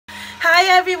Hi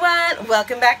everyone,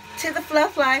 welcome back to the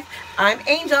Fluff Life. I'm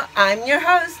Angel, I'm your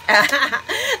host.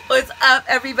 What's up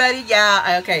everybody?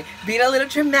 Yeah, okay, being a little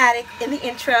dramatic in the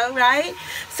intro, right?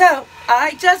 So,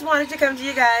 I just wanted to come to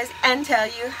you guys and tell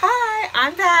you, hi,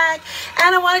 I'm back.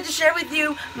 And I wanted to share with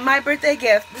you my birthday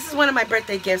gift. This is one of my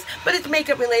birthday gifts, but it's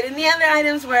makeup related. And the other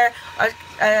items were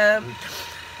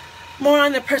more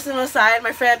on the personal side.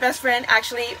 My best friend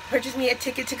actually purchased me a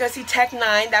ticket to go see Tech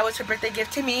 9. That was her birthday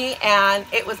gift to me, and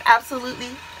it was absolutely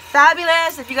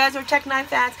fabulous. If you guys are Tech 9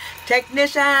 fans,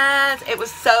 technicians, it was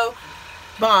so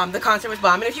bomb. The concert was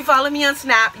bomb. And if you follow me on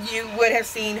Snap, you would have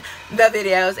seen the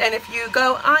videos. And if you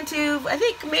go onto, I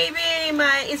think maybe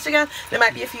my Instagram, there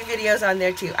might be a few videos on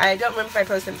there too. I don't remember if I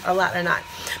posted a lot or not.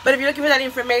 But if you're looking for that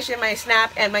information, my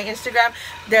Snap and my Instagram,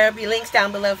 there will be links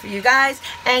down below for you guys,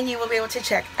 and you will be able to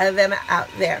check them out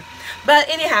there. But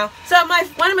anyhow, so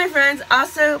one of my friends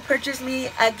also purchased me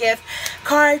a gift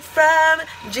card from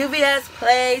Juvia's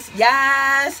place.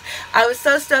 Yes, I was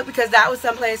so stoked because that was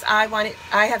someplace I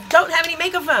don't have any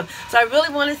makeup from, so I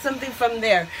really wanted something from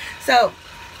there. So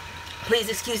please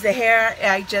excuse the hair.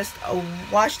 I just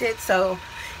washed it, so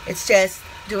it's just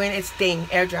doing its thing,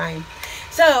 air drying.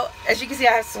 So as you can see,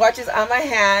 I have swatches on my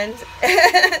hand.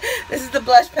 This is the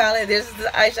blush palette. This is the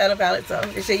eyeshadow palette. So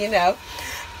just so you know.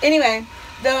 Anyway,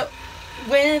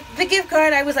 with the gift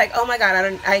card, I was like, oh my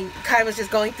god, I kind of was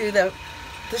just going through the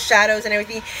shadows and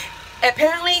everything.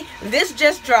 Apparently, this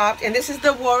just dropped, and this is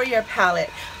the Warrior palette.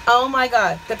 Oh my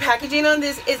god, the packaging on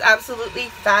this is absolutely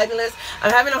fabulous.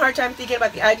 I'm having a hard time thinking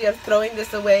about the idea of throwing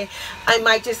this away. I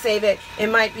might just save it. It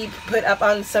might be put up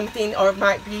on something, or it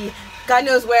might be, God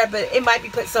knows where, but it might be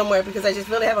put somewhere because I just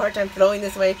really have a hard time throwing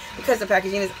this away because the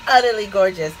packaging is utterly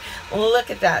gorgeous.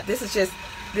 Look at that. This is just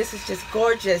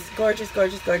gorgeous, gorgeous,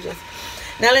 gorgeous, gorgeous.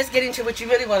 Now let's get into what you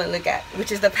really want to look at,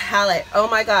 which is the palette. Oh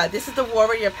my god, this is the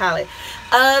Warrior palette.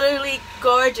 Utterly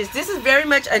gorgeous. This is very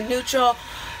much a neutral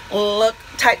look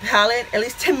type palette, at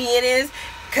least to me it is,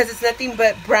 because it's nothing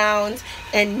but browns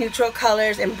and neutral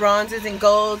colors and bronzes and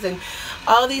golds and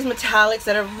all these metallics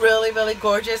that are really, really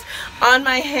gorgeous. On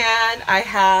my hand, I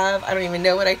don't even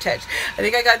know what I touched. I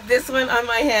think I got this one on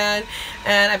my hand,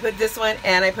 and I put this one,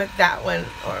 and I put that one,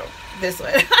 or this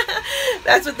one.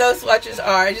 That's what those swatches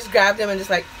are. I just grabbed them and just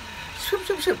like swoop,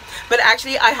 swoop, swoop. But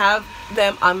actually I have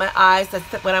them on my eyes. That's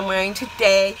what I'm wearing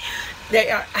today. They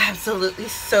are absolutely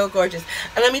so gorgeous.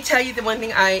 And let me tell you the one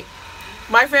thing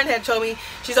my friend had told me,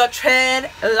 she's all tread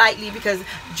lightly because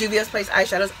Juvia's Place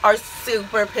eyeshadows are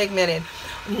super pigmented.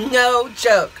 No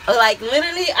joke. Like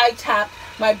literally I tapped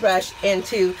my brush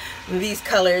into these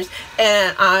colors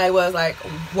and I was like,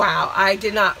 wow,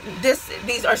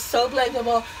 these are so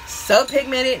blendable, so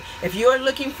pigmented. If you are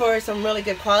looking for some really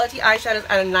good quality eyeshadows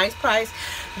at a nice price,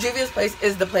 Juvia's Place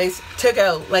is the place to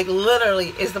go. Like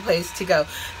literally is the place to go.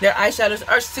 Their eyeshadows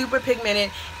are super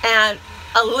pigmented, and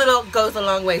a little goes a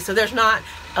long way. So there's not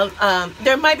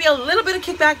there might be a little bit of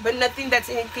kickback, but nothing that's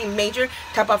anything major.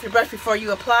 Tap off your brush before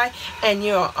you apply, and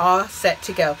you're all set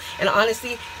to go. And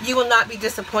honestly, you will not be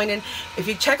disappointed. If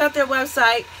you check out their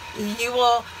website, you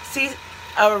will see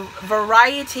a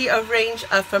variety of range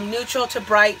from neutral to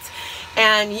bright,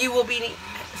 and you will be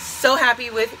so happy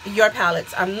with your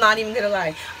palettes. I'm not even gonna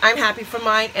lie. I'm happy for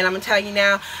mine, and I'm gonna tell you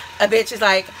now, a bitch is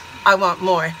like, I want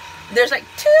more. There's like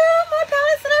 2 more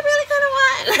palettes that I really kind of want.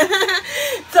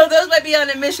 So those might be on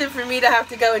a mission for me to have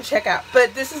to go and check out.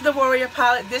 But this is the Warrior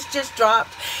palette. This just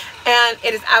dropped, and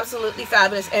it is absolutely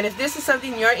fabulous. And if this is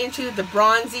something you're into, the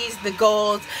bronzies, the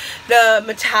golds, the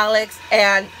metallics,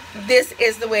 and this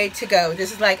is the way to go.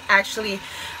 This is like, actually,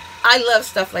 I love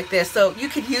stuff like this. So you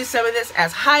could use some of this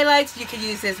as highlights. You could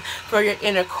use this for your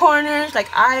inner corners like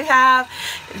I have.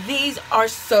 These are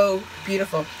so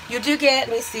beautiful. You do get,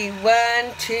 let me see, 1,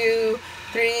 2,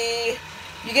 3.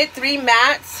 You get 3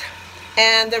 mattes,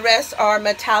 and the rest are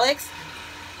metallics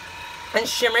and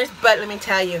shimmers. But let me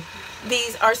tell you,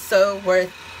 these are so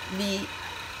worth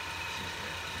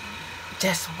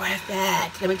just worth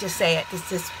it. Let me just say it. It's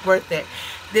just worth it.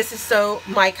 This is so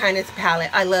my kind of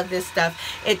palette. I love this stuff.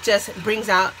 It just brings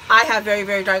out, I have very,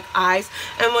 very dark eyes,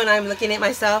 and when I'm looking at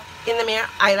myself in the mirror,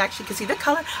 I actually can see the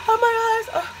color of my eyes.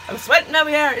 Oh, I'm sweating over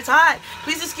here. It's hot.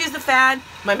 Please excuse the fan.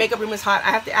 My makeup room is hot.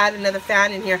 I have to add another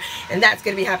fan in here, and that's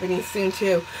going to be happening soon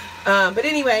too. But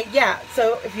anyway, yeah,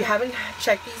 so if you haven't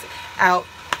checked these out,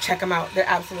 check them out. They're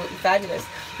absolutely fabulous.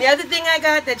 The other thing I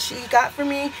got that she got for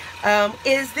me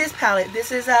is this palette.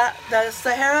 This is the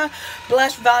Sahara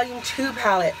Blush Volume 2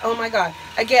 palette. Oh my god.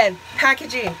 Again,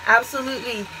 packaging,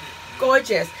 absolutely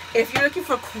gorgeous. If you're looking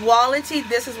for quality,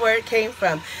 this is where it came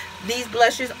from. These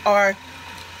blushes are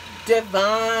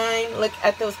divine. Look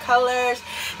at those colors.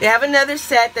 They have another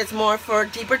set that's more for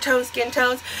deeper tone skin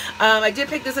tones. I did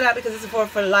pick this one out because it's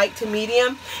for light to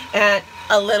medium, and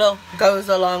a little goes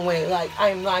a long way. Like,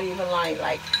 I'm not even lying.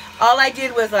 Like, all I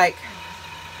did was like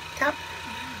tap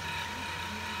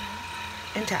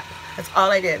and tap. That's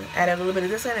all I did. Added a little bit of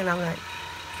this one, and I'm like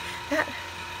that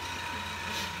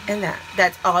and that.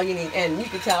 That's all you need. And you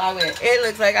can tell it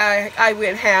looks like I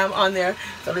went ham on there.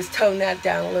 So let's tone that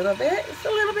down a little bit. Just a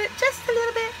little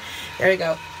bit. There we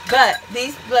go. But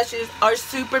these blushes are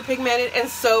super pigmented and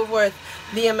so worth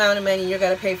the amount of money you're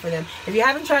going to pay for them. If you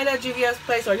haven't tried out Juvia's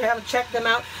place, or you haven't checked them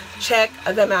out, check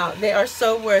them out. They are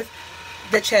so worth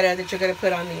the cheddar that you're going to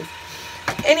put on these.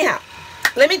 Anyhow,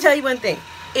 let me tell you one thing.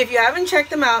 If you haven't checked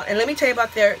them out, and let me tell you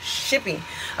about their shipping.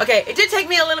 Okay, it did take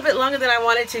me a little bit longer than I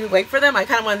wanted to wait for them. I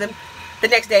kind of wanted them the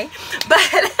next day.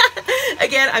 But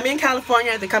again, I'm in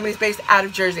California. The company's based out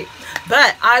of Jersey.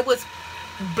 But I was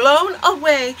blown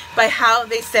away by how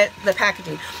they set the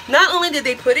packaging. Not only did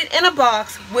they put it in a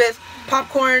box with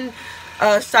popcorn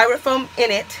styrofoam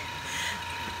in it,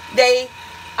 they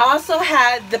also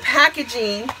had the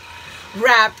packaging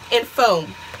wrapped in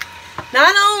foam.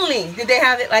 Not only did they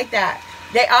have it like that,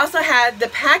 they also had the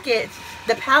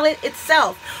palette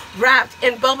itself wrapped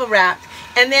in bubble wrap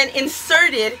and then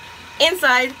inserted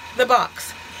inside the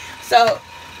box. So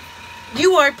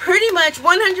you are pretty much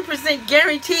 100%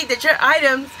 guaranteed that your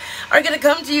items are going to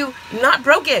come to you not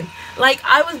broken. Like,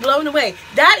 I was blown away.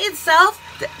 That itself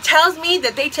tells me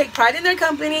that they take pride in their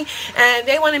company and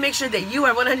they want to make sure that you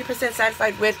are 100%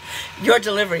 satisfied with your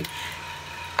delivery.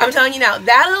 I'm telling you now,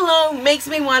 that alone makes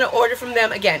me want to order from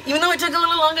them again. Even though it took a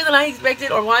little longer than I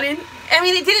expected or wanted. I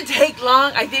mean, it didn't take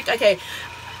long. I think, okay,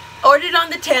 ordered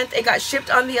on the 10th. It got shipped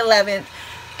on the 11th.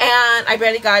 And I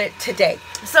barely got it today.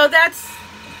 So that's,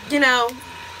 you know,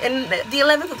 and the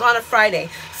 11th was on a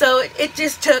Friday. So it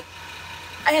just took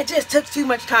too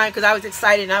much time because I was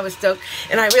excited and I was stoked.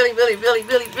 And I really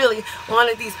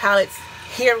wanted these palettes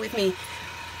here with me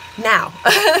now.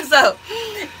 So,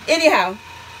 anyhow,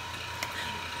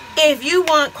 if you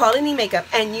want quality makeup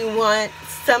and you want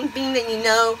something that you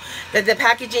know that the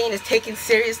packaging is taken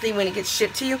seriously when it gets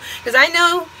shipped to you, because I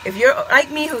know if you're like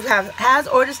me who has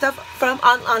ordered stuff from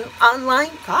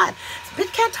online, God, this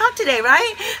bitch can't talk today,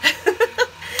 right?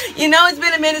 You know, it's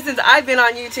been a minute since I've been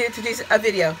on YouTube to do a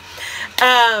video,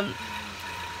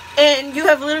 and you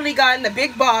have literally gotten a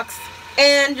big box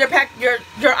and your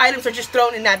items are just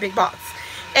thrown in that big box,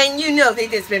 and you know they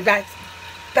just been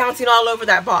bouncing all over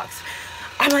that box.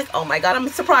 I'm like, oh my God, I'm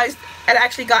surprised it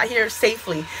actually got here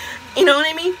safely. You know what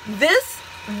I mean? This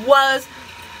was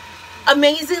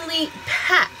amazingly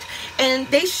packed, and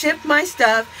they shipped my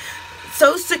stuff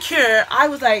so secure. I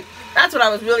was like, that's what I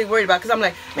was really worried about, because I'm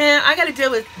like, man, I got to deal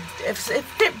with if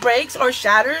it breaks or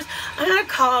shatters, I got to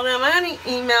call them, I got to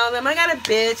email them, I got to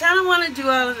bitch. I don't want to do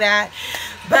all of that.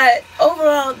 But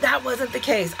overall, that wasn't the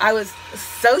case. I was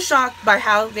so shocked by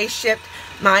how they shipped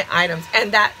my items,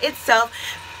 and that itself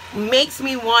makes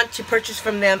me want to purchase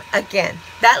from them again.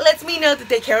 That lets me know that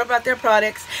they care about their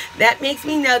products. That makes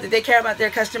me know that they care about their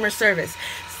customer service.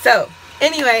 So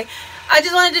anyway, I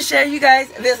just wanted to share you guys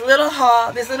this little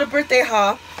haul, this little birthday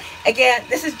haul. Again,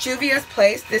 this is Juvia's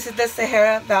place. This is the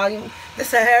Sahara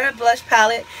Blush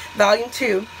Palette Volume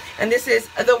 2, and this is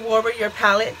the Warrior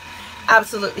Palette.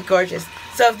 Absolutely gorgeous.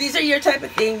 So if these are your type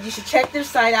of thing, you should check their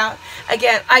site out.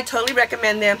 Again, I totally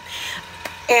recommend them.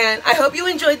 And I hope you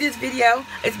enjoyed this video.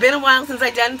 It's been a while since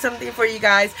I've done something for you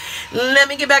guys. Let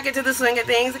me get back into the swing of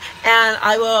things. And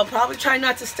I will probably try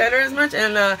not to stutter as much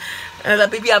and blah,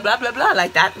 blah, blah,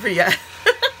 like that for you.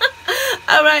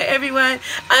 Alright, everyone.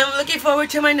 I'm looking forward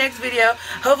to my next video.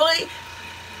 Hopefully,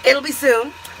 it'll be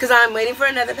soon, because I'm waiting for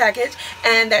another package.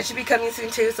 And that should be coming soon,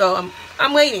 too. So,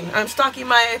 I'm waiting. I'm stocking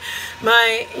my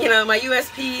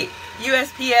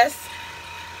USPS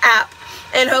app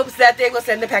in hopes that they will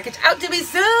send the package out to me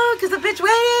soon, because the bitch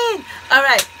waiting.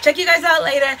 Alright, check you guys out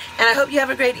later, and I hope you have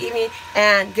a great evening,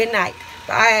 and good night.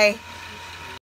 Bye.